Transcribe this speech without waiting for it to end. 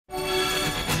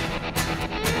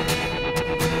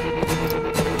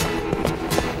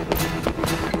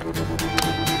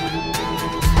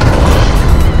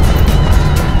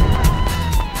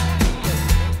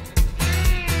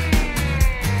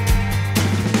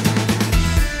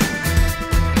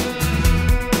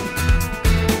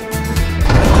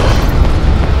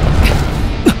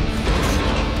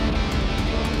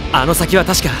あの先は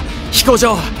確か飛行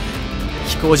場。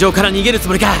飛行場から逃げるつ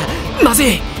もりか。まず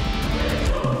い。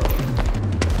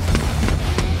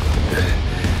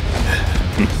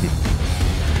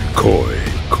来い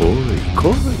来い来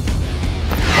い。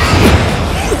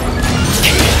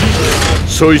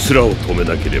そいつらを止め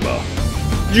なければ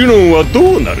ジュノンは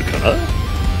どうなるかな。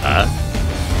あ、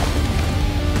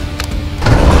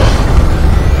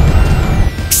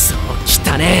くそ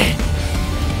汚ねえ。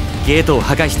ゲートを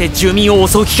破壊して住民を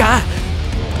襲う気か。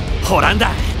ホラン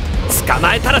だ、捕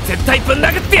まえたら絶対ぶん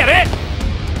殴ってやる。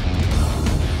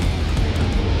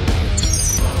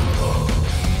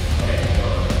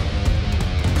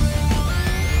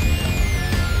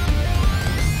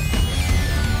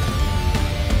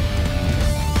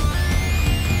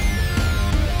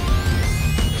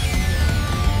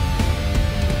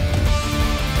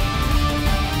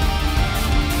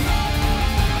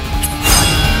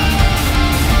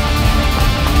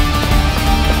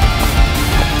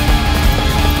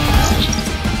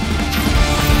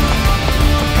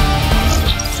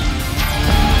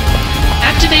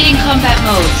Combat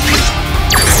mode.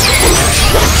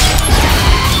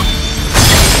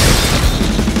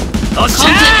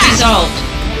 Conflict resolved.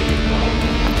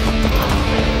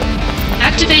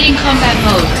 Activating combat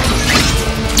mode.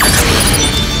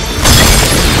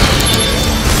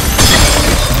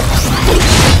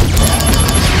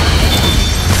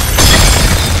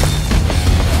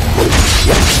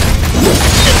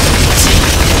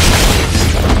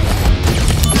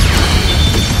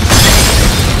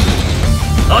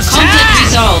 Conflict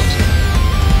resolved.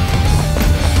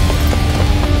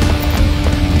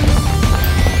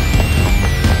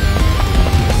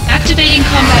 Activating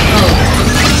combat mode.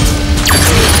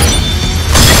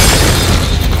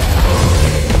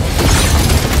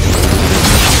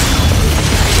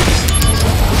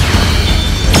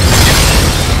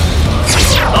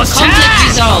 Conflict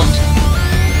resolved.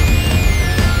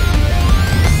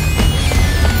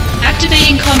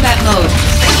 Activating combat mode.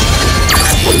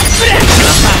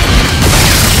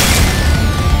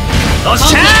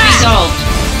 Conflict resolved.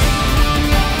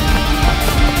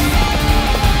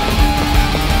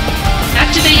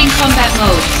 Activating combat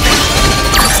mode.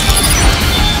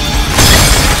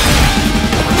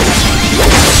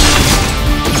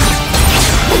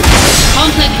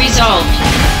 Conflict resolved.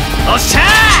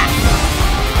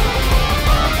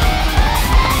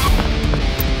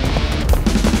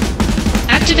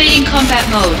 Activating combat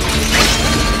mode.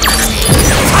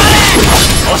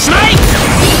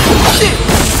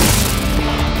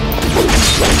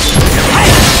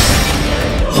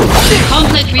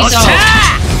 Conflict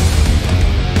resolved.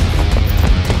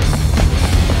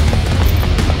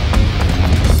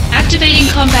 Activating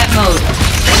combat mode.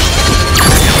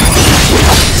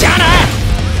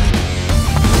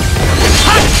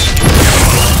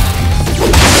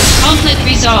 Conflict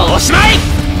resolved.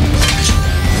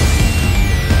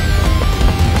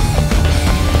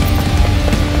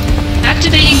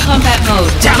 Activating combat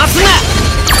mode. Conflict resolved. Activating combat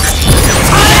mode.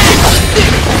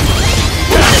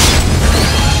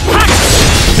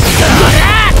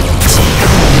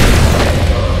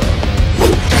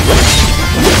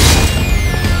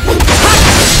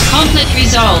 Conflict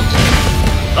resolved.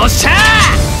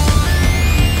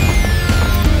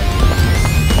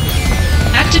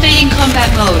 Activating combat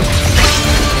mode.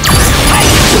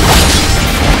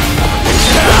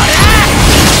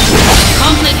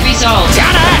 Conflict resolved.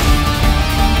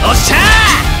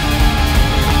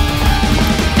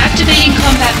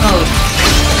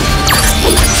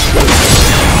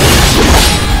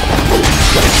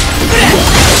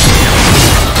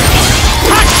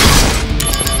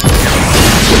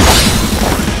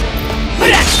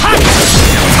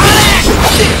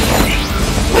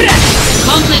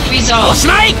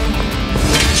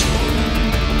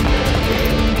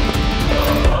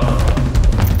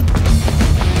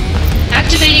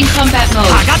 Activating combat mode.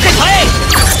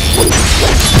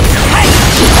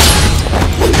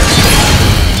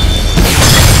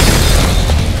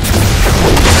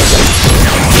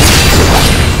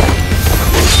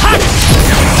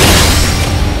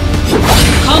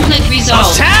 Conflict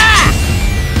resolved.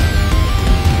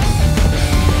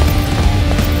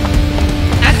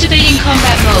 Activating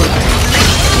combat mode.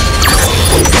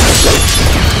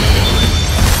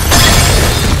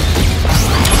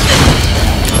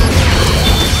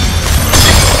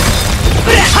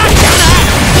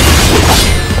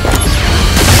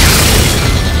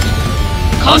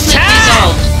 Conflict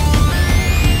resolved.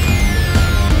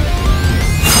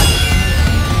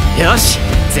 よし、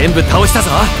全部倒した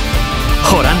ぞ。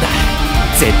ホランダ、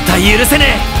絶対許せね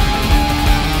え。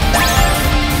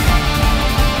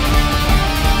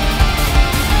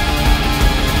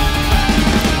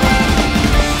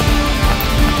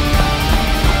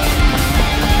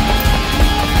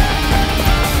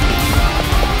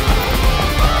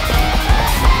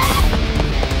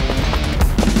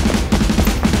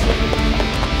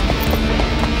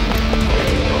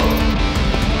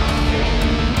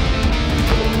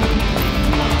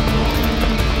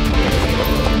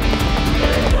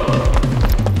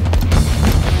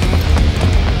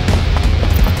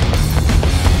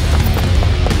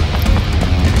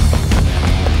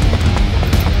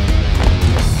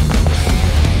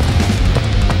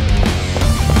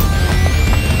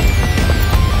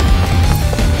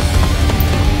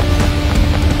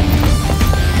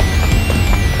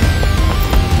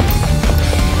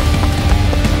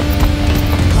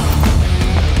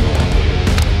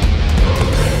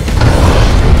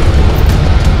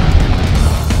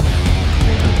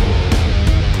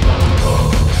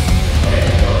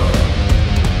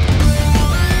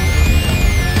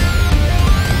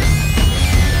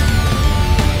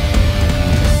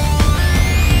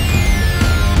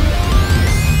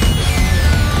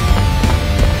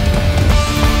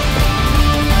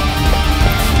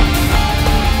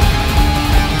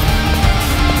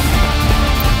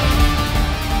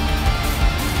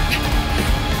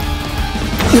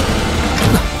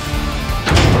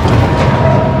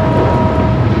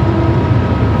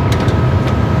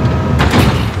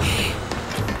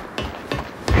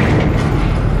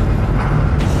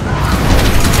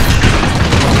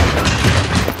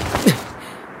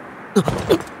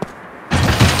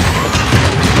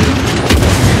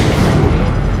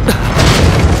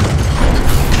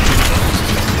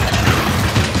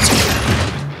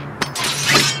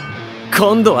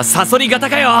今度はサソリ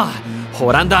型かよ。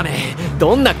ホランダーめ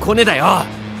どんなコネだよ。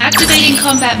 Activating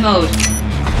combat mode.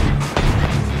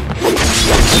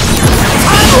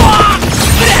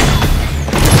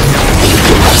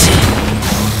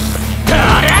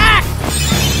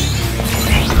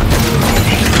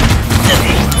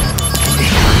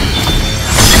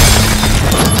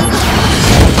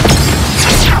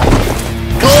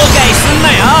 後悔すん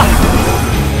なよ。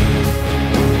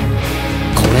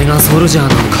これがソルジャー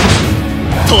なのか。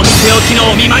とっておき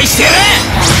のお見舞いしてやる。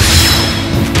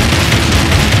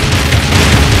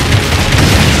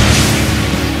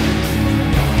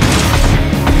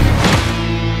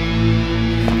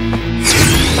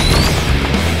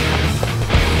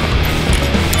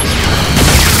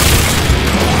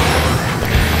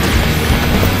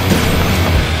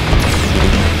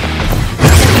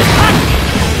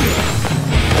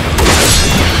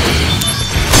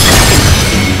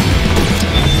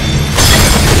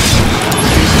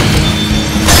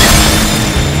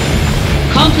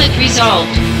Conflict resolved.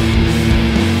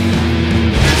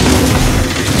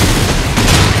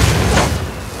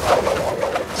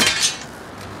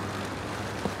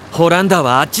 ホランダー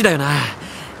はあっちだよな。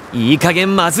いい加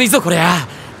減まずいぞこりゃ。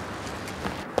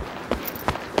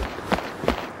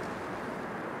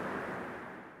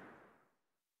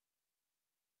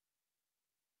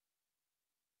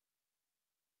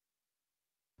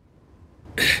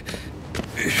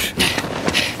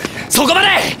そこまで。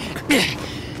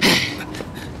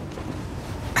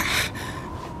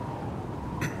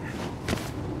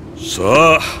さ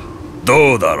あ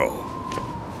どうだろ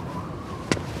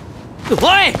おい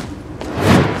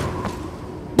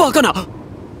バカな。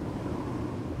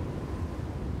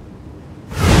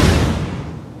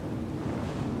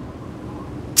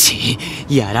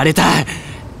やられた。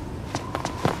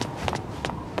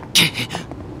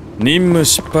任務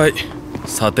失敗。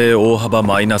査定大幅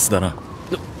マイナスだな。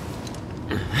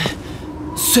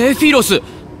セフィロス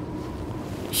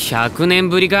100年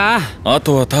ぶりか。あ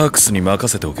とはタークスに任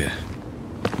せておけ。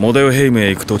モデオヘイムへ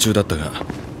行く途中だったが、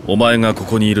お前がこ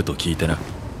こにいると聞いてな。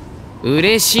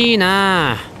嬉しい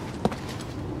な。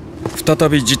再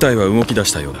び事態は動き出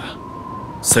したようだ。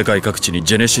世界各地に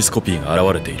ジェネシスコピーが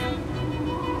現れている。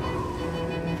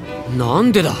な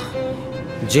んでだ。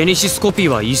ジェネシスコピー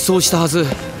は一掃したはず。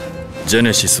ジェ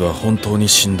ネシスは本当に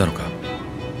死んだのか。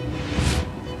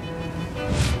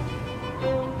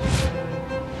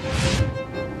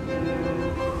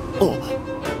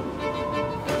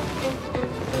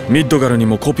ミッドガルに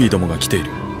もコピーどもが来てい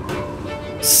る。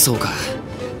そうか。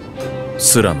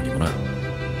スラムにもな。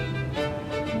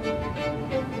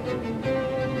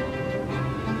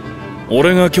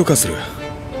俺が許可する。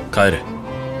帰れ。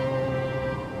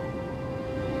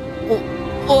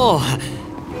おう。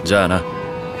じゃあな。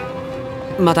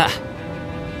また。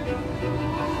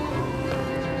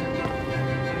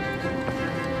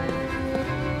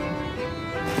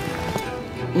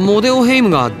モデオヘイム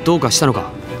がどうかしたの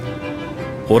か。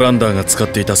ホランダーが使っ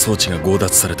ていた装置が強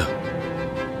奪された。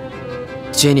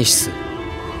ジェネシス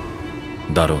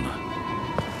だろうな。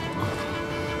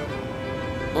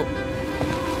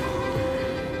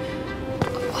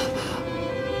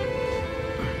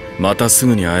またす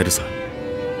ぐに会えるさ。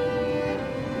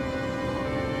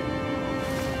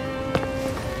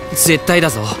絶対だ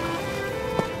ぞ。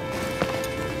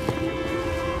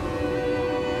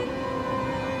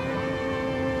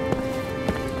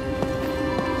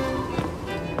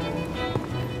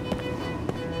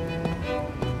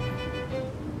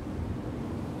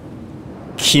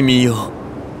君よ、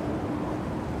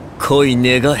恋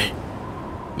願え、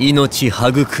命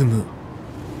育む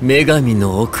女神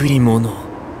の贈り物。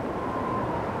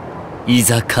い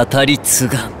ざ語り継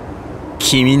がん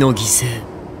君の犠牲、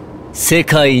世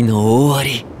界の終わ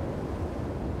り。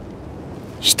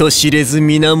人知れず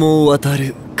水面を渡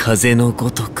る風の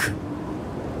ごとく、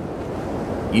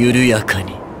緩やか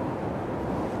に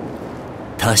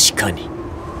確かに。